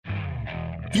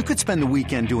You could spend the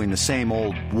weekend doing the same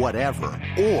old whatever,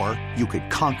 or you could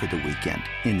conquer the weekend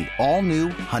in the all-new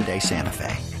Hyundai Santa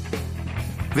Fe.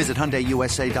 Visit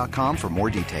HyundaiUSA.com for more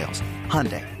details.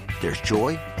 Hyundai, there's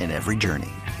joy in every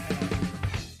journey.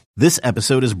 This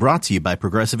episode is brought to you by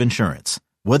Progressive Insurance.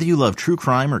 Whether you love true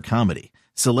crime or comedy,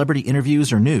 celebrity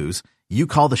interviews or news, you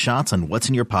call the shots on what's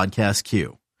in your podcast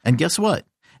queue. And guess what?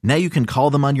 Now you can call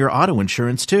them on your auto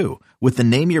insurance too with the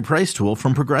Name Your Price tool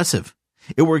from Progressive.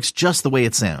 It works just the way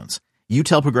it sounds. You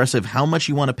tell Progressive how much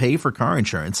you want to pay for car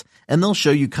insurance, and they'll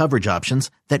show you coverage options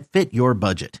that fit your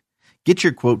budget. Get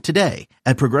your quote today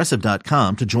at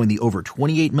Progressive.com to join the over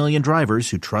 28 million drivers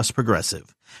who trust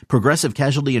Progressive. Progressive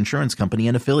Casualty Insurance Company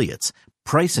and Affiliates.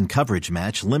 Price and coverage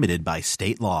match limited by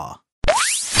state law.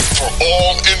 For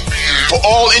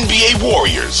all NBA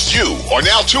warriors, you are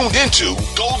now tuned into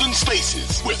Golden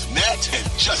Spaces with Nat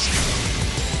and Justin.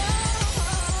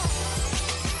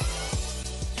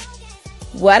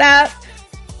 What up?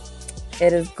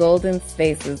 It is Golden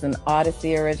Spaces, an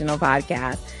Odyssey original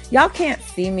podcast. Y'all can't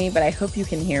see me, but I hope you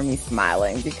can hear me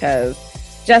smiling because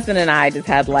Justin and I just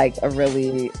had like a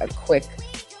quick,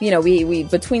 we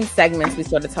between segments, we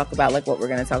sort of talk about like what we're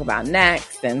going to talk about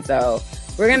next. And so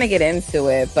we're going to get into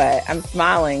it, but I'm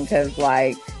smiling because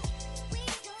like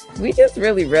we just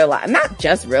really not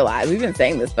just realize, we've been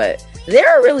saying this, but there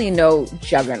are really no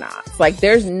juggernauts. Like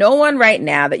there's no one right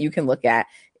now that you can look at.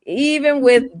 Even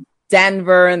with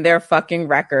Denver and their fucking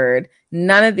record,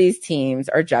 none of these teams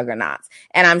are juggernauts.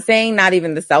 And I'm saying not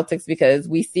even the Celtics because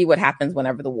we see what happens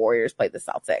whenever the Warriors play the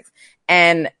Celtics.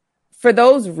 And for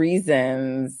those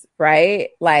reasons, right?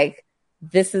 Like,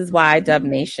 this is why Dub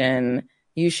Nation,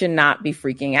 you should not be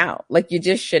freaking out. Like, you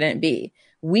just shouldn't be.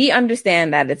 We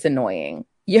understand that it's annoying.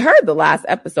 You heard the last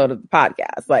episode of the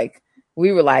podcast. Like,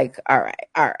 we were like, all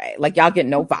right. Like, y'all get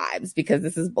no vibes because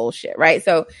this is bullshit, right?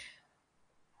 So,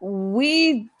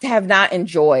 we have not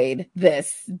enjoyed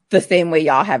this the same way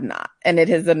y'all have not. And it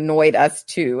has annoyed us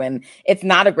too. And it's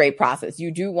not a great process. You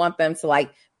do want them to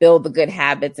like build the good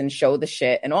habits and show the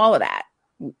shit and all of that.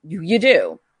 You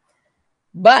do.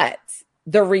 But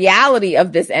the reality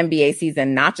of this NBA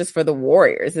season, not just for the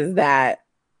Warriors, is that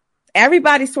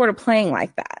everybody's sort of playing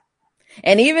like that.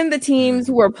 And even the teams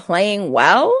who are playing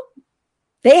well,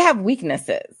 they have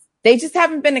weaknesses. They just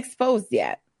haven't been exposed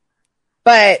yet.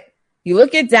 But you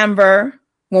look at Denver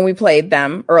when we played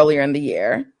them earlier in the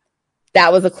year.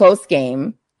 That was a close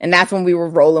game. And that's when we were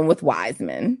rolling with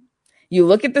Wiseman. You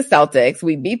look at the Celtics.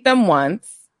 We beat them once.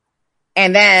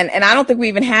 And I don't think we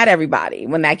even had everybody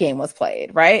when that game was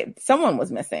played, right? Someone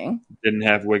was missing. Didn't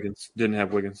have Wiggins. Did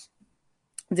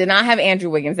not have Andrew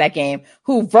Wiggins that game,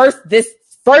 who versus the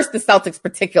Celtics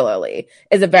particularly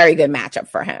is a very good matchup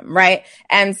for him, right?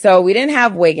 And so we didn't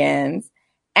have Wiggins.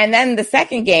 And then the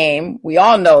second game, we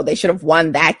all know they should have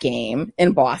won that game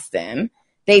in Boston.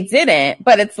 They didn't,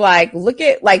 but it's like, look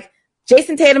at like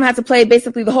Jason Tatum had to play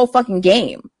basically the whole fucking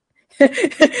game, for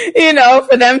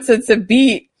them to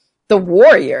beat the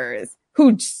Warriors,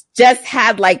 who just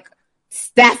had like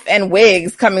Steph and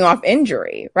Wiggs coming off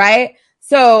injury, right?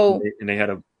 So, and they had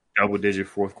a double-digit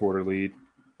fourth quarter lead.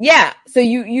 Yeah.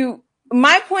 So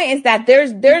my point is that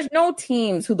there's no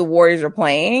teams who the Warriors are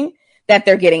playing that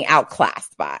they're getting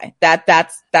outclassed by.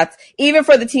 That's even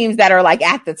for the teams that are like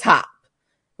at the top,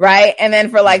 right? And then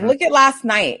for like, look at last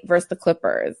night versus the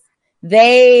Clippers.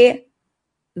 They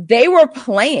were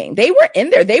playing. They were in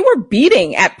there. They were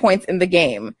beating at points in the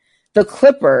game the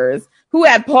Clippers, who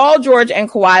had Paul George and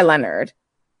Kawhi Leonard,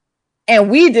 and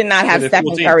we did not have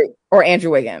Stephen Curry or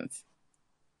Andrew Wiggins.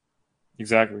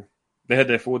 Exactly. They had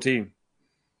their full team.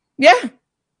 Yeah.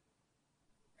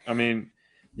 I mean,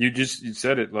 you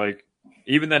said it, like,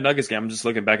 even that Nuggets game, I'm just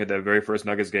looking back at that very first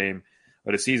Nuggets game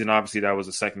of the season. Obviously, that was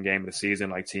the second game of the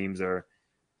season. Like, teams are,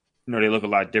 they look a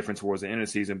lot different towards the end of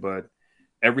the season. But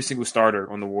every single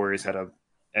starter on the Warriors had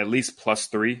at least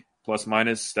 +3, plus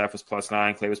minus. Steph was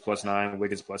 +9, Klay was +9,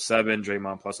 Wiggins +7,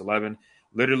 Draymond +11.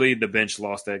 Literally, the bench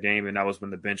lost that game, and that was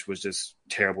when the bench was just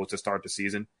terrible to start the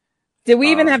season. Did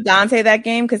we even have Dante that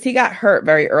game? Because he got hurt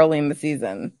very early in the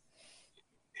season.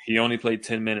 He only played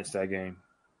 10 minutes that game.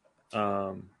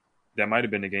 That might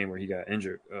have been the game where he got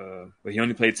injured, but he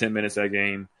only played 10 minutes that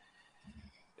game.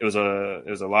 It was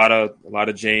a lot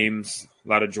of James, a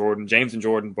lot of Jordan. James and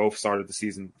Jordan both started the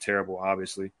season terrible,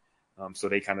 obviously. So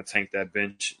they kind of tanked that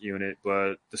bench unit,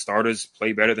 but the starters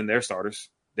played better than their starters.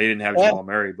 They didn't have Jamal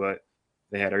Murray, but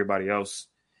they had everybody else,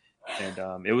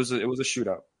 and it was a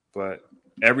shootout. But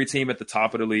every team at the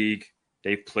top of the league,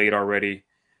 they've played already.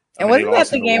 And wasn't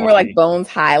that the game where like Bones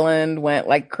Highland went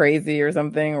like crazy or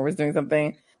something, or was doing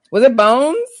something? Was it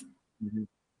Bones? Mm-hmm.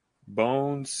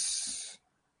 Bones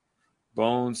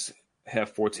had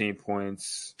 14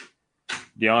 points.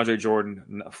 DeAndre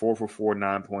Jordan, 4 for 4,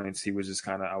 9 points. He was just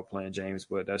kind of outplaying James,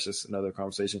 but that's just another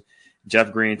conversation.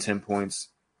 Jeff Green, 10 points.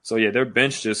 So, yeah, their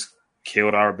bench just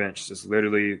killed our bench. Just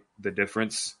literally the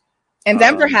difference. And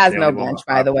Denver has no bench,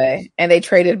 by the way, and they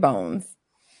traded Bones.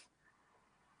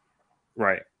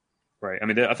 Right. I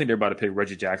mean, I think they're about to pick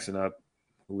Reggie Jackson up,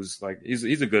 who's like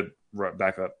he's a good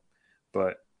backup,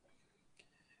 but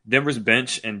Denver's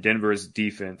bench and Denver's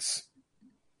defense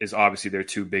is obviously their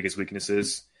two biggest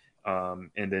weaknesses.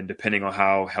 And then depending on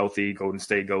how healthy Golden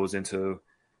State goes into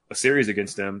a series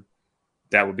against them,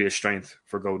 that would be a strength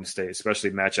for Golden State, especially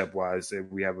matchup wise.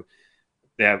 We have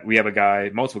a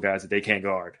guy, multiple guys that they can't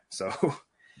guard. So,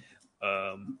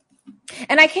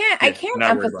 and I can't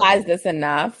emphasize this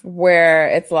enough where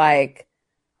it's like,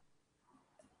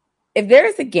 if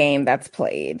there's a game that's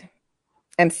played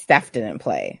and Steph didn't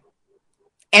play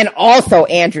and also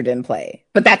Andrew didn't play,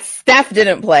 but that Steph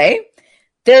didn't play,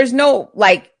 there's no,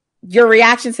 like, your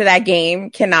reaction to that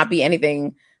game cannot be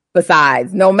anything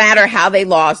besides, no matter how they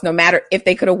lost, no matter if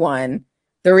they could have won,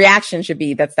 the reaction should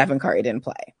be that Stephen Curry didn't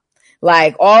play.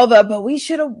 Like but we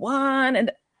should have won.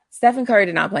 And Stephen Curry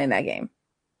did not play in that game.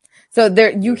 So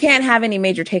you can't have any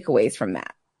major takeaways from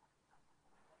that.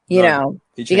 You know,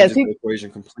 he changes the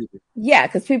equation completely. Yeah,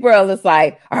 because people are just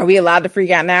like, are we allowed to freak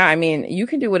out now? I mean, you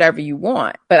can do whatever you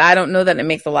want, but I don't know that it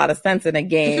makes a lot of sense in a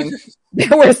game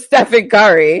where Stephen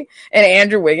Curry and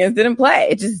Andrew Wiggins didn't play.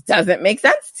 It just doesn't make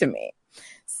sense to me.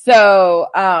 So,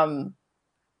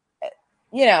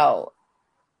 you know,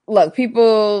 look,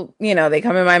 people, you know, they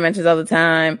come in my mentions all the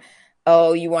time.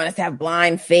 Oh, you want us to have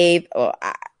blind faith? Oh,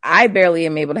 I barely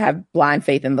am able to have blind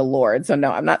faith in the Lord. So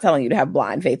no, I'm not telling you to have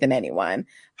blind faith in anyone.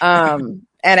 And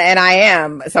I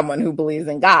am someone who believes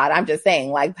in God. I'm just saying,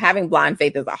 like, having blind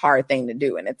faith is a hard thing to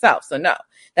do in itself. So no,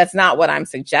 that's not what I'm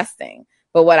suggesting.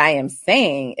 But what I am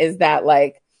saying is that,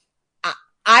 like,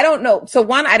 I don't know. So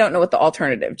one, I don't know what the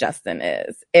alternative, Justin,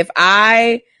 is. If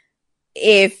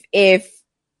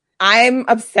I'm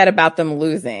upset about them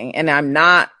losing and I'm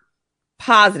not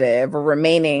positive or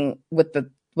remaining with the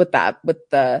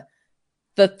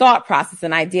thought process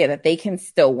and idea that they can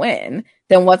still win,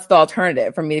 then what's the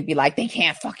alternative for me to be like, they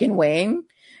can't fucking win?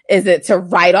 Is it to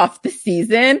write off the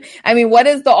season? I mean, what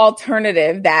is the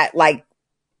alternative that, like,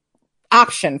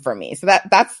 option for me? So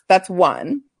that's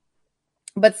one.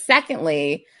 But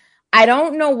secondly, I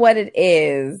don't know what it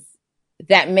is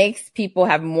that makes people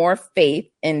have more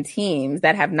faith in teams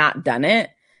that have not done it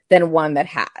than one that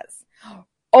has.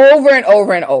 Over and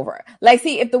over and over. Like,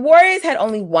 see, if the Warriors had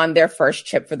only won their first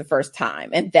chip for the first time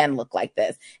and then looked like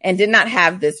this and did not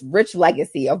have this rich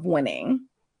legacy of winning,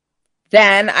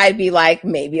 then I'd be like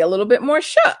maybe a little bit more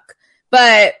shook.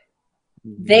 But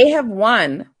they have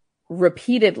won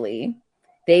repeatedly.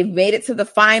 They've made it to the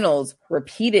finals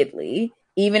repeatedly,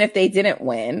 even if they didn't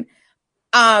win.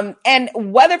 And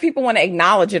whether people want to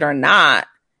acknowledge it or not,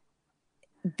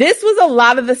 this was a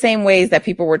lot of the same ways that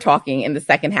people were talking in the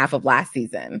second half of last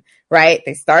season, right?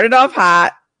 They started off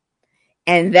hot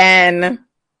and then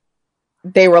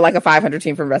they were like a 500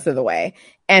 team for the rest of the way.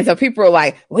 And so people were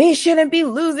like, we shouldn't be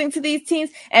losing to these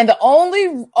teams. And the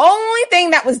only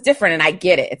thing that was different, and I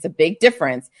get it, it's a big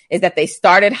difference, is that they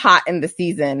started hot in the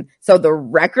season. So the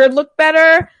record looked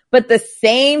better, but the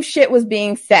same shit was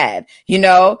being said. You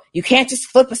know, you can't just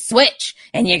flip a switch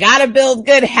and you got to build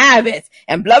good habits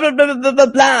and blah, blah, blah, blah, blah,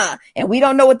 blah, blah. And we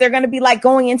don't know what they're going to be like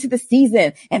going into the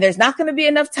season. And there's not going to be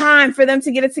enough time for them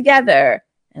to get it together.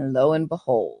 And lo and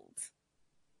behold,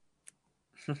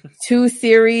 2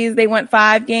 series, they went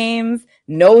 5 games.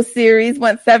 No series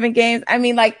went 7 games. I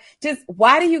mean, like, just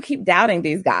why do you keep doubting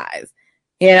these guys?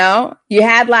 You know, you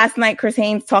had last night Chris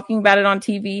Haynes talking about it on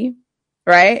TV,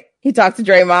 right? He talked to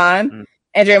Draymond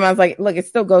and Draymond's like, look, it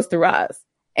still goes through us.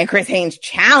 And Chris Haynes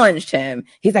challenged him.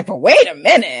 He's like, but wait a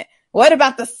minute. What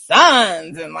about the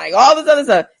Suns and like all this other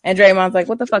stuff? And Draymond's like,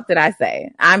 what the fuck did I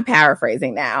say? I'm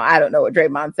paraphrasing now. I don't know what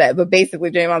Draymond said, but basically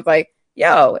Draymond's like,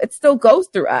 yo, it still goes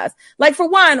through us. Like, for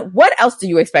one, what else do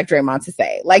you expect Draymond to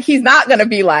say? Like, he's not going to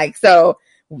be like, so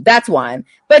that's one.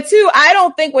 But 2, I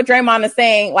don't think what Draymond is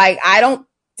saying, like, I don't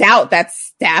doubt that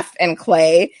Steph and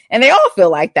Clay, and they all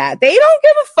feel like that. They don't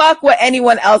give a fuck what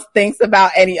anyone else thinks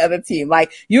about any other team.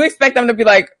 Like, you expect them to be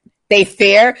like,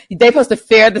 they're supposed to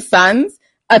fear the Suns,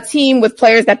 a team with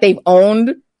players that they've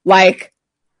owned, like,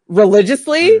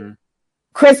 religiously. Mm-hmm.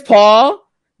 Chris Paul,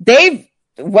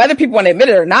 whether people want to admit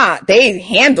it or not, they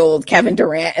handled Kevin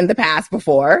Durant in the past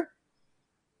before.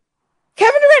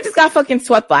 Kevin Durant just got fucking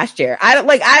swept last year. I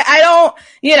don't,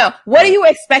 you know, what do you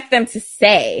expect them to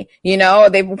say? You know,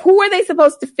 who are they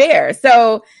supposed to fear?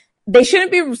 So they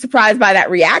shouldn't be surprised by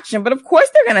that reaction, but of course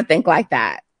they're going to think like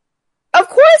that. Of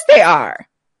course they are.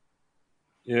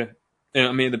 Yeah. And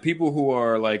I mean, the people who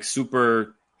are like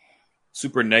super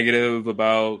negative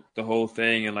about the whole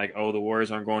thing and like, oh, the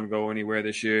Warriors aren't going to go anywhere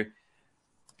this year,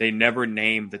 they never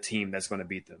name the team that's going to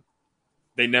beat them.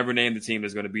 They never name the team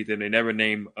that's going to beat them. They never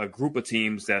name a group of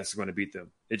teams that's going to beat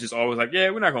them. It's just always like, yeah,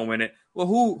 we're not going to win it. Well,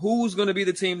 who's going to be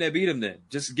the team that beat them then?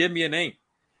 Just give me a name,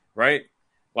 right?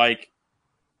 Like,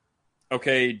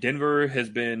 okay, Denver has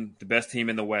been the best team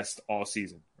in the West all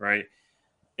season, right?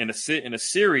 In a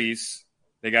series,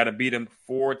 they got to beat them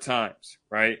 4 times,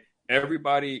 right?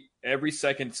 Every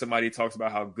second somebody talks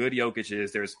about how good Jokic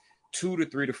is, there's 2 to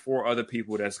 3 to 4 other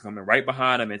people that's coming right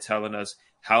behind him and telling us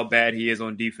how bad he is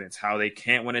on defense, how they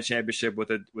can't win a championship with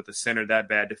a center that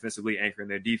bad defensively anchoring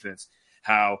their defense,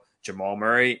 how Jamal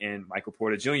Murray and Michael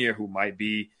Porter Jr., who might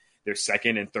be their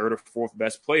second and third or fourth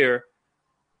best player,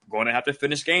 going to have to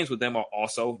finish games with them, are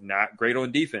also not great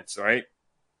on defense, right?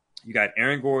 You got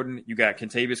Aaron Gordon, you got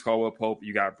Kentavious Caldwell-Pope,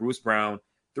 you got Bruce Brown,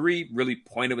 3 really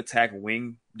point-of-attack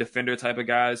wing defender type of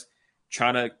guys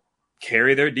trying to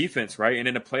carry their defense, right? And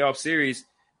in the playoff series,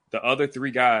 the other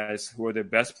 3 guys who are their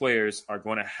best players are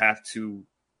going to have to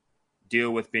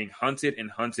deal with being hunted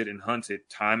and hunted and hunted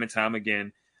time and time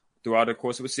again throughout the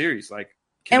course of a series. Like,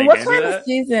 and what kind of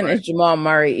season is Jamal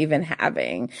Murray even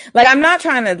having? Like, I'm not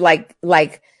trying to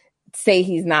like say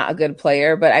he's not a good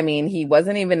player, but I mean, he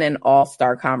wasn't even in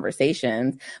all-star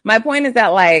conversations. My point is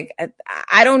that, like,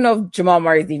 I don't know if Jamal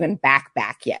Murray's even back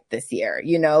yet this year.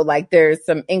 You know, like, there's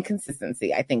some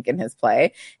inconsistency, I think, in his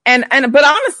play. But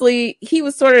honestly, he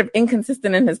was sort of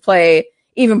inconsistent in his play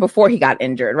even before he got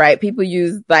injured, right? People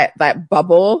use that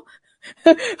bubble,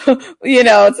 you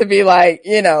know, to be like,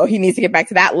 you know, he needs to get back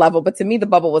to that level. But to me, the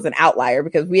bubble was an outlier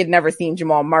because we had never seen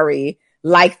Jamal Murray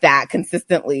like that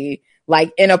consistently,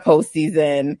 like in a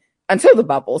postseason until the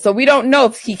bubble. So we don't know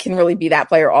if he can really be that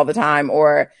player all the time,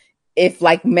 or if,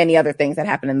 like many other things that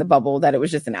happened in the bubble, that it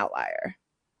was just an outlier.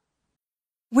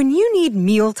 When you need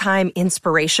mealtime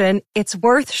inspiration, it's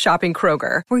worth shopping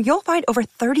Kroger, where you'll find over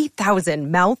 30,000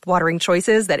 mouth-watering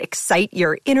choices that excite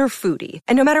your inner foodie.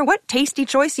 And no matter what tasty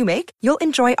choice you make, you'll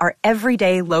enjoy our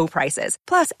everyday low prices,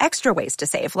 plus extra ways to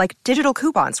save, like digital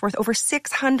coupons worth over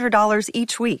 $600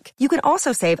 each week. You can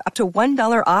also save up to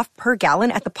 $1 off per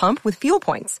gallon at the pump with fuel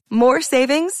points. More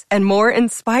savings and more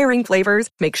inspiring flavors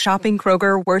make shopping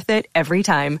Kroger worth it every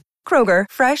time. Kroger,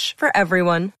 fresh for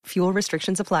everyone. Fuel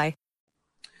restrictions apply.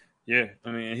 Yeah,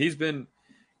 I mean, he's been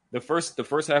the first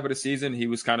half of the season, he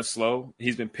was kind of slow.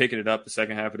 He's been picking it up the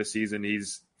second half of the season.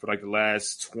 He's, for like the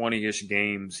last 20-ish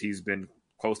games, he's been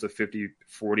close to 50,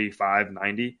 45,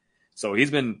 90. So he's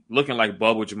been looking like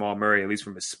bubble Jamal Murray, at least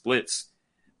from his splits.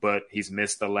 But he's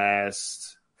missed the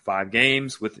last 5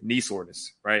 games with knee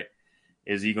soreness, right?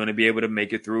 Is he going to be able to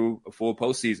make it through a full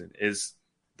postseason? Is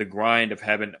the grind of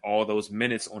having all those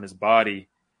minutes on his body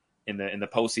in the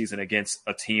postseason against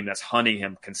a team that's hunting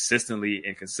him consistently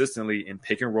in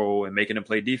pick and roll and making him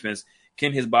play defense,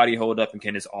 can his body hold up and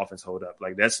can his offense hold up?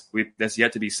 Like that's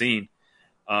yet to be seen.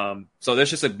 So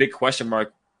there's just a big question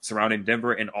mark surrounding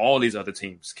Denver and all these other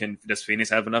teams. Does Phoenix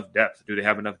have enough depth? Do they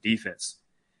have enough defense?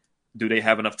 Do they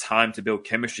have enough time to build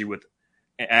chemistry with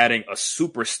adding a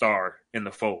superstar in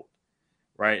the fold?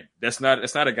 Right? That's not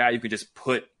a guy you can just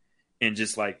put in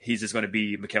just like he's just going to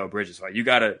be Mikal Bridges. Right? You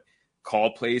got to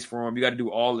call plays for him. You got to do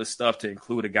all this stuff to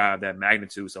include a guy of that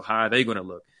magnitude. So how are they going to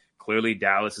look? Clearly,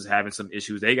 Dallas is having some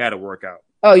issues they got to work out.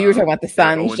 Oh, you were talking about the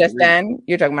Suns just then?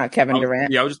 You're talking about Kevin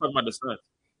Durant? Yeah, I was just talking about the Suns.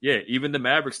 Yeah, even the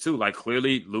Mavericks, too. Like,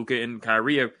 clearly, Luka and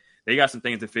Kyrie, they got some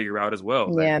things to figure out as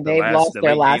well. Yeah, like, they've lost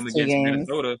their last 2 games.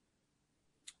 Minnesota,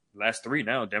 last 3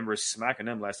 now. Denver is smacking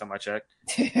them last time I checked.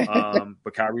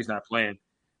 But Kyrie's not playing.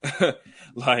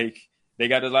 Like, they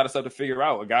got a lot of stuff to figure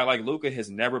out. A guy like Luka has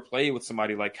never played with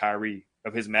somebody like Kyrie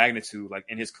of his magnitude, like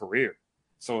in his career.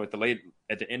 So at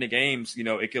the end of games, you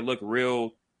know, it could look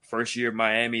real first year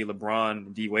Miami,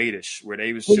 LeBron, D Wade-ish, where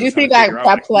they was. Did you see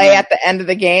that play at the end of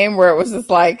the game where it was just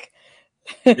like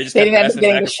they didn't end up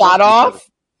getting the shot off?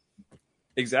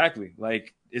 Exactly.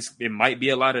 Like it might be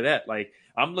a lot of that. Like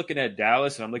I'm looking at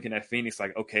Dallas and I'm looking at Phoenix.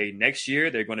 Like, okay, next year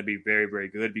they're going to be very, very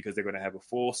good because they're going to have a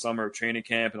full summer training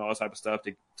camp and all this type of stuff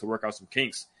to work out some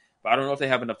kinks. But I don't know if they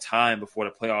have enough time before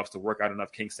the playoffs to work out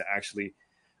enough kinks to actually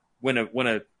win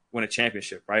a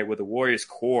championship, right? Where the Warriors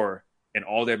core and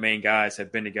all their main guys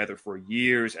have been together for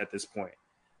years at this point.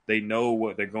 They know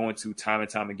what they're going to time and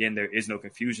time again. There is no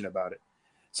confusion about it.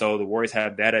 So the Warriors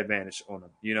have that advantage on them.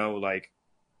 You know, like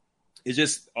it's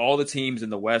just all the teams in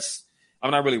the West. I'm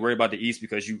not really worried about the East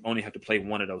because you only have to play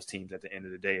one of those teams at the end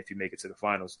of the day if you make it to the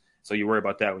finals. So you worry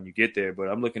about that when you get there. But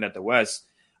I'm looking at the West.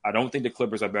 I don't think the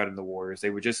Clippers are better than the Warriors. They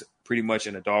were just pretty much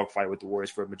in a dogfight with the Warriors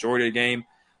for a majority of the game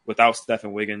without Steph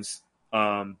and Wiggins.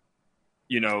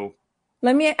 You know,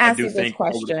 let me ask you this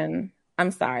question.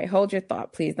 I'm sorry. Hold your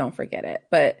thought. Please don't forget it.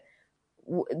 But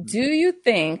do you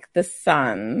think the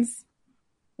Suns,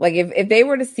 like if they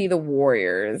were to see the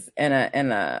Warriors in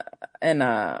the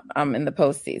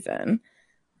postseason,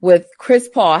 with Chris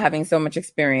Paul having so much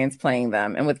experience playing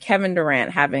them and with Kevin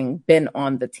Durant having been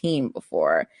on the team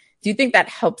before, do you think that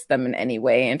helps them in any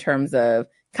way in terms of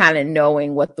kind of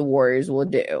knowing what the Warriors will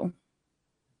do?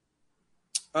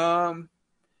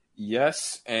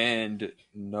 Yes and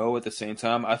no at the same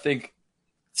time. I think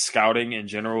scouting in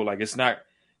general, like it's not,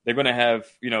 they're going to have,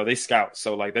 they scout.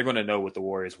 So like they're going to know what the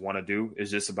Warriors want to do. It's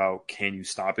just about, can you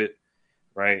stop it?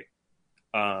 Right.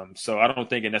 So I don't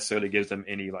think it necessarily gives them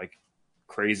any like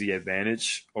crazy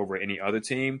advantage over any other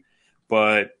team,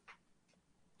 but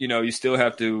you still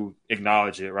have to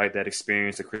acknowledge it, right? That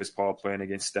experience of Chris Paul playing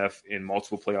against Steph in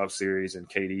multiple playoff series and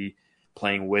KD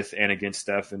playing with and against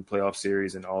Steph in playoff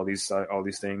series and all these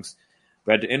things.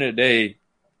 But at the end of the day,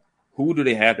 who do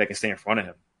they have that can stay in front of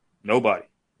him? Nobody,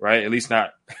 right? At least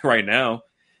not right now.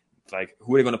 Like,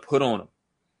 who are they going to put on him?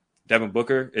 Devin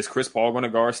Booker? Is Chris Paul going to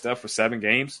guard Steph for 7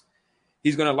 games?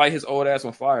 He's going to light his old ass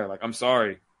on fire. Like, I'm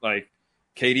sorry. Like,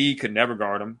 KD could never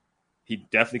guard him. He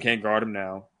definitely can't guard him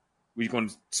now. We're going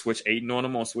to switch Ayton on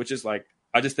him on switches. Like,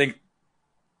 I just think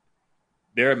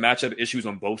there are matchup issues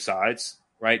on both sides,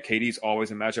 right? KD's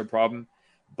always a matchup problem,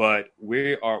 but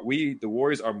the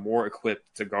Warriors are more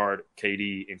equipped to guard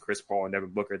KD and Chris Paul and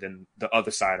Devin Booker than the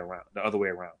other way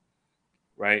around,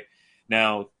 right?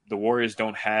 Now, the Warriors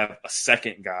don't have a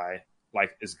second guy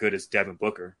like as good as Devin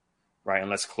Booker, right?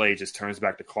 Unless Klay just turns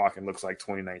back the clock and looks like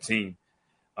 2019.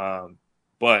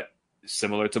 But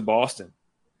similar to Boston,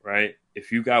 right?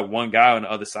 If you got one guy on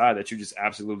the other side that you just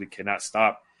absolutely cannot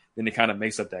stop, then it kind of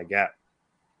makes up that gap.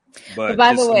 But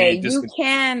by the way,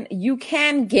 you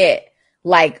can get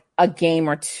like a game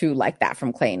or two like that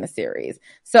from Klay in the series.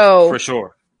 So for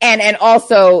sure. And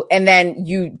also, and then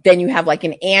you have like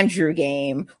an Andrew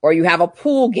game or you have a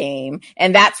Poole game,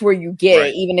 and that's where you get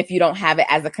it, even if you don't have it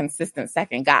as a consistent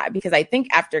second guy. Because I think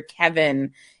after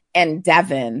Kevin and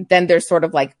Devin, then there's sort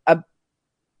of like a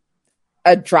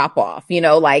drop off,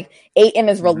 like Ayton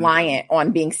is reliant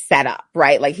on being set up,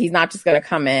 right? Like he's not just going to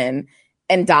come in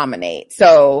and dominate.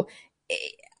 So,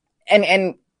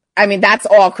 and I mean, that's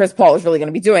all Chris Paul is really going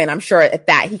to be doing. I'm sure at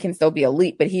that he can still be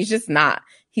elite, but he's not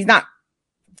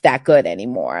that good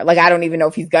anymore. Like, I don't even know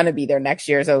if he's going to be there next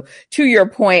year. So to your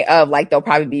point of like, they'll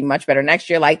probably be much better next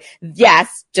year. Like,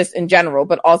 yes, just in general,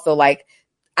 but also like,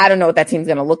 I don't know what that team's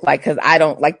going to look like. Cause I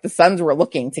don't like the Suns were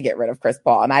looking to get rid of Chris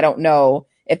Paul, and I don't know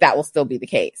if that will still be the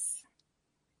case.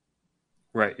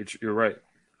 Right. You're right.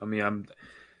 I mean,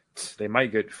 they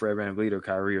might get Fred VanVleet or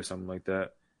Kyrie or something like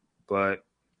that. But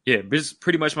yeah,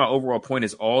 pretty much my overall point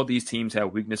is all these teams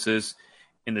have weaknesses,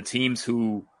 and the teams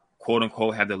who quote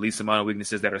unquote have the least amount of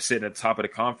weaknesses that are sitting at the top of the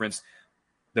conference,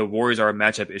 the Warriors are a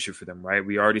matchup issue for them, right?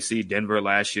 We already see Denver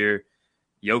last year.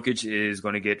 Jokic is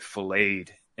going to get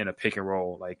filleted in a pick and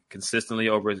roll, like consistently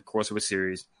over the course of a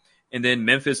series. And then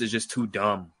Memphis is just too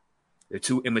dumb. They're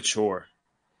too immature.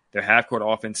 Their half-court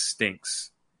offense stinks.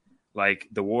 Like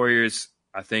the Warriors,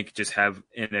 I think, just have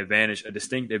a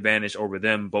distinct advantage over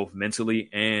them, both mentally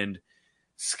and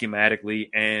schematically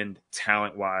and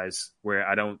talent-wise, where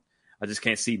I just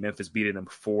can't see Memphis beating them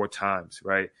 4 times,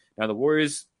 right? Now the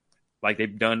Warriors, like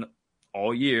they've done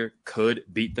all year, could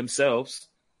beat themselves,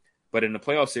 but in the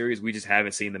playoff series, we just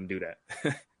haven't seen them do that.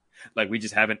 Like we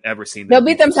just haven't ever seen them. They'll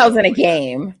beat themselves in a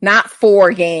game, not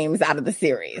 4 games out of the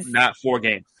series. Not 4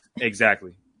 games.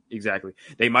 Exactly.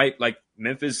 They might, like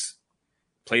Memphis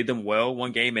played them well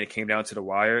one game and it came down to the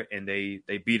wire, and they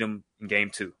beat them in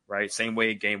game 2, right? Same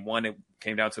way game 1, it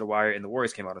came down to the wire and the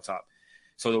Warriors came out on top.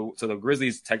 So the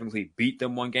Grizzlies technically beat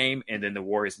them one game, and then the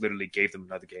Warriors literally gave them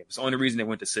another game. It's the only reason they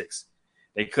went to 6.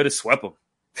 They could have swept them,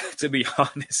 to be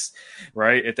honest,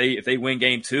 right? If they win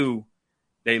game 2,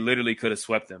 they literally could have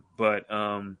swept them. But,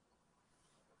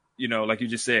 like you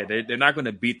just said, they're not going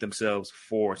to beat themselves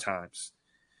 4 times.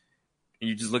 And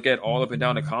you just look at all up and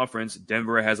down the conference.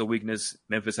 Denver has a weakness.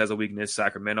 Memphis has a weakness.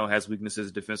 Sacramento has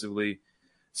weaknesses defensively.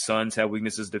 Suns have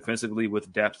weaknesses defensively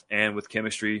with depth and with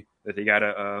chemistry that they got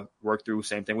to work through.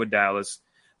 Same thing with Dallas.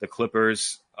 The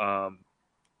Clippers, I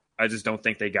just don't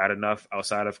think they got enough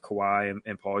outside of Kawhi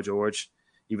and Paul George.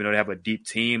 Even though they have a deep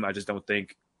team, I just don't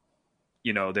think,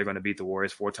 they're going to beat the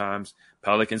Warriors 4 times.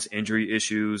 Pelicans, injury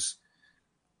issues.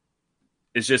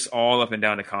 It's just all up and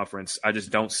down the conference. I just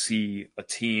don't see a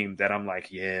team that I'm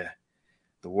like, yeah,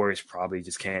 the Warriors probably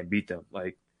just can't beat them.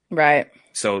 Like, right.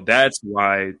 So that's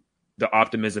why the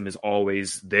optimism is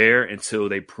always there until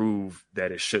they prove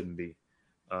that it shouldn't be.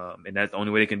 And that's the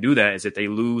only way they can do that is if they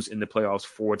lose in the playoffs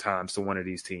 4 times to one of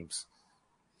these teams.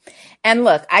 And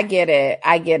look, I get it.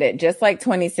 Just like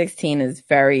 2016 is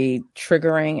very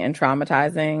triggering and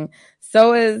traumatizing,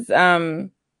 so is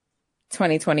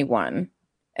 2021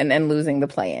 and then losing the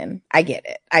play-in. I get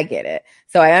it.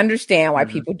 So I understand why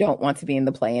people don't want to be in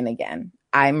the play-in again.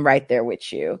 I'm right there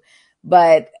with you.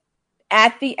 But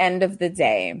at the end of the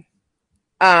day,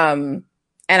 and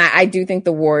I do think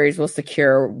the Warriors will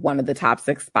secure one of the top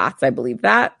 6 spots. I believe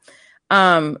that.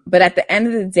 But at the end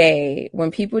of the day,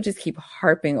 when people just keep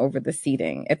harping over the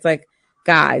seeding, it's like,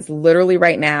 guys, literally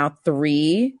right now,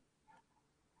 3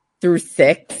 through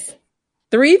 6,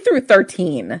 3 through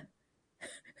 13,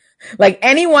 like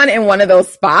anyone in one of those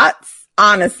spots,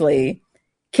 honestly,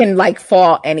 can like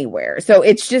fall anywhere. So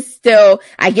it's just still,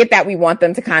 I get that we want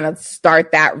them to kind of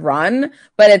start that run,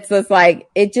 but it's just like,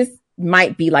 it just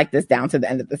might be like this down to the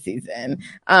end of the season.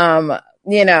 But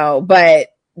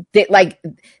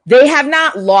they have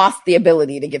not lost the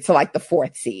ability to get to like the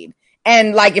 4th seed.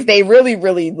 And like, if they really,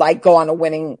 really like go on a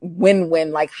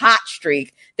win like hot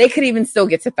streak, they could even still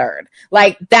get to 3rd.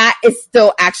 Like that is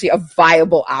still actually a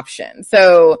viable option.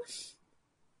 So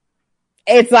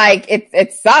it's like,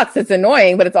 it sucks. It's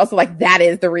annoying, but it's also like, that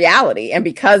is the reality. And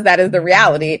because that is the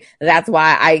reality, that's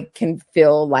why I can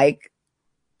feel like,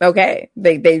 okay,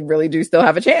 they really do still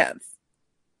have a chance.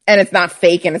 And it's not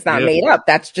fake and it's not made up.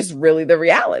 That's just really the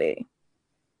reality.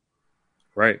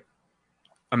 Right.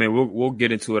 I mean, we'll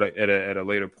get into it at a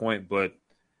later point, but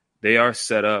they are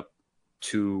set up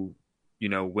to,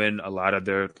 win a lot of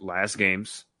their last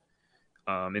games.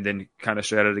 And then kind of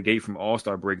straight out of the gate from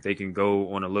All-Star break, they can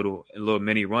go on a little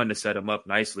mini run to set them up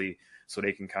nicely so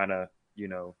they can kind of,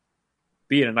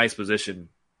 be in a nice position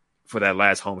for that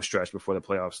last home stretch before the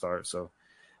playoffs start. So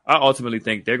I ultimately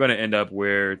think they're going to end up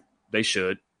where they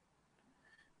should.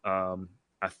 I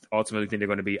ultimately think they're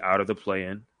going to be out of the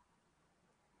play-in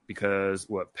because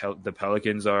the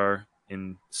Pelicans are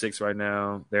in 6th right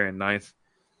now. They're in 9th.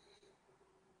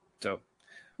 So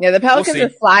yeah, the Pelicans are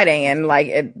sliding, and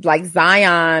like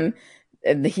Zion,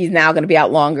 he's now going to be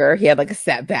out longer. He had like a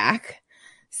setback.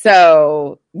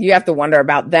 So you have to wonder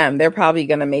about them. They're probably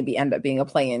going to maybe end up being a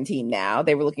play-in team now.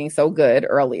 They were looking so good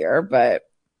earlier, but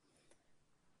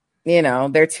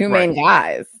they're 2 main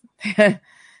guys.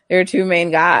 There are 2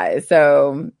 main guys.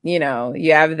 So, you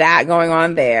have that going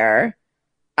on there.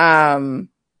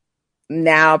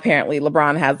 Now apparently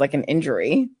LeBron has like an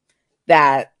injury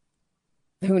that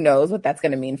who knows what that's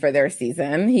going to mean for their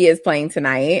season. He is playing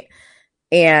tonight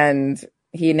and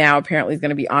he now apparently is going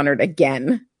to be honored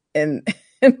again in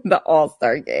the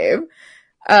All-Star game.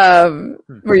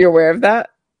 Were you aware of that?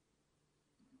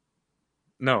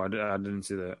 No, I didn't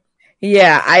see that.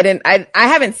 Yeah, I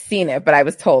haven't seen it, but I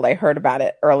was told, I heard about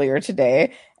it earlier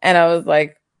today. And I was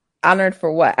like, honored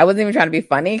for what? I wasn't even trying to be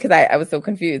funny because I was so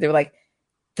confused. They were like,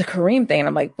 the Kareem thing. And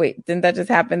I'm like, wait, didn't that just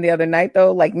happen the other night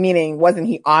though? Like, meaning wasn't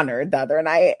he honored the other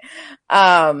night?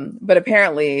 But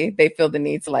apparently they feel the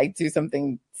need to like do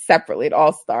something separately at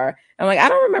All-Star. I'm like, I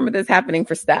don't remember this happening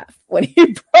for Steph when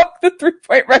he broke the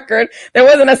 3-point record. There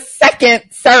wasn't a second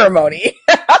ceremony.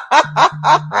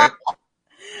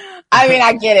 I mean,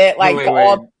 I get it. Like,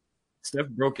 wait. Steph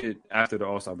broke it after the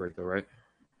All-Star break, though, right?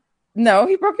 No,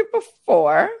 he broke it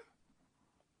before.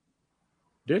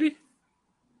 Did he?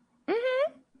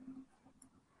 Mm-hmm.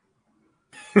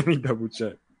 Let me double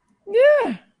check.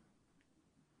 Yeah.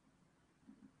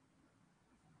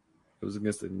 It was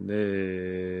against the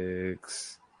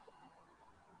Knicks.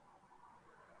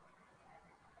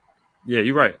 Yeah,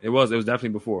 you're right. It was definitely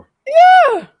before.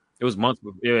 Yeah. It was months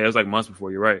before. Yeah, it was like months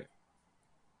before. You're right.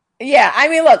 Yeah, I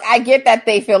mean, look, I get that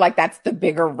they feel like that's the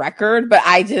bigger record, but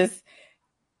I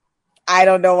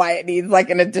don't know why it needs like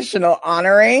an additional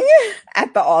honoring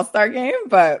at the All-Star game,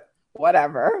 but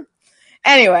whatever.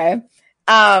 Anyway,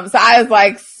 so I was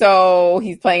like, so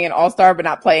he's playing an All-Star, but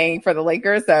not playing for the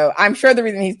Lakers. So I'm sure the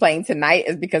reason he's playing tonight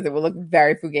is because it would look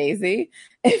very fugazi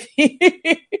if he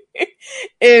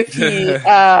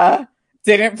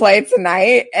didn't play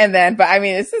tonight. And then, but I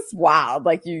mean, it's just wild.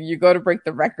 Like you go to break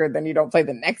the record, then you don't play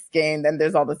the next game. Then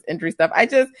there's all this injury stuff.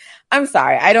 I'm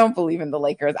sorry. I don't believe in the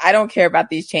Lakers. I don't care about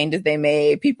these changes they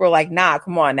made. People are like, nah,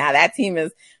 come on now. That team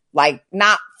is like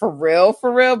not for real,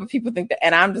 but people think that,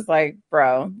 and I'm just like,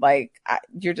 bro, like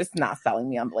you're just not selling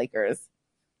me on the Lakers.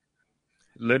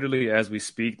 Literally as we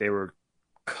speak, they were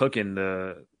cooking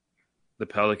the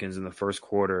Pelicans in the first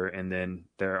quarter, and then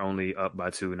they're only up by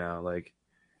 2 now. Like,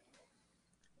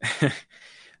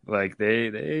 Like they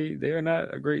are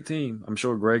not a great team. I'm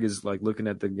sure Greg is like looking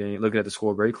at the game, looking at the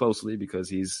score very closely because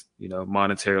he's,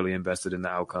 monetarily invested in the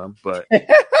outcome. But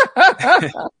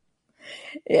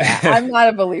yeah, I'm not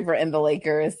a believer in the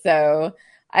Lakers, so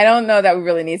I don't know that we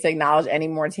really need to acknowledge any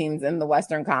more teams in the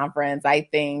Western Conference. I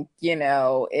think,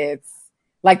 it's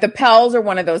like the Pels are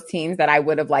one of those teams that I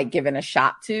would have like given a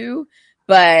shot to,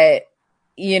 but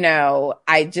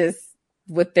I just,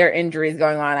 with their injuries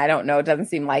going on, I don't know. It doesn't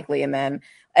seem likely. And then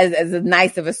as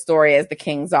nice of a story as the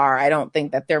Kings are, I don't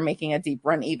think that they're making a deep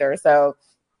run either. So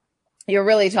you're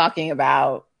really talking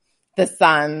about the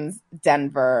Suns,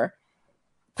 Denver,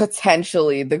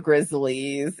 potentially the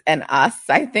Grizzlies, and us,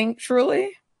 I think,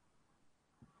 truly.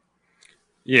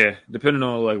 Yeah, depending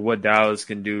on like what Dallas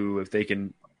can do, if they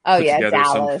can put together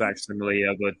Dallas. some facsimile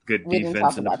of a good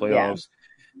defense in the playoffs.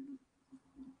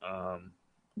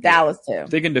 Dallas too. If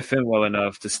they can defend well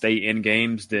enough to stay in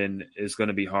games, then it's going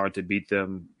to be hard to beat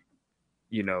them.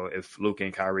 If Luka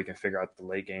and Kyrie can figure out the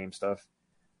late game stuff,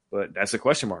 but that's a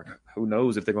question mark. Who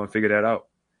knows if they're going to figure that out?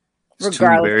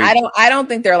 Regardless, I don't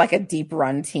think they're like a deep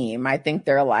run team. I think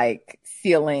they're like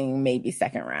ceiling maybe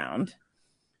second round.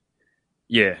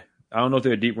 Yeah, I don't know if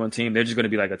they're a deep run team. They're just going to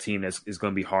be like a team that's is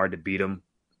going to be hard to beat them,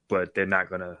 but they're not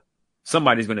going to.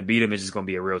 Somebody's going to beat them. It's just going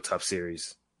to be a real tough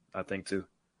series, I think, too.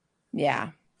 Yeah.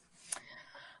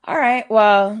 All right.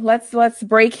 Well, let's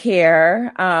break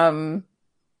here. But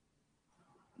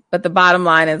the bottom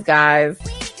line is, guys,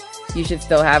 you should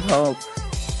still have hope.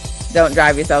 Don't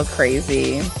drive yourselves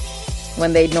crazy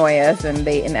when they annoy us, and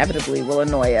they inevitably will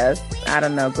annoy us. I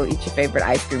don't know. Go eat your favorite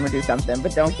ice cream or do something,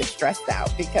 but don't get stressed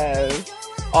out because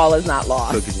all is not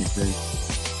lost.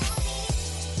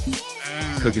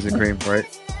 Cookies and cream, right?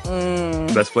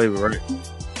 Best flavor, right?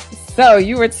 So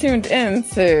you were tuned in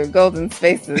to Golden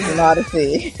Spaces and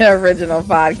Odyssey original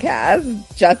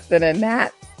podcast. Justin and Nat.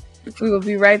 We will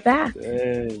be right back.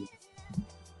 Hey.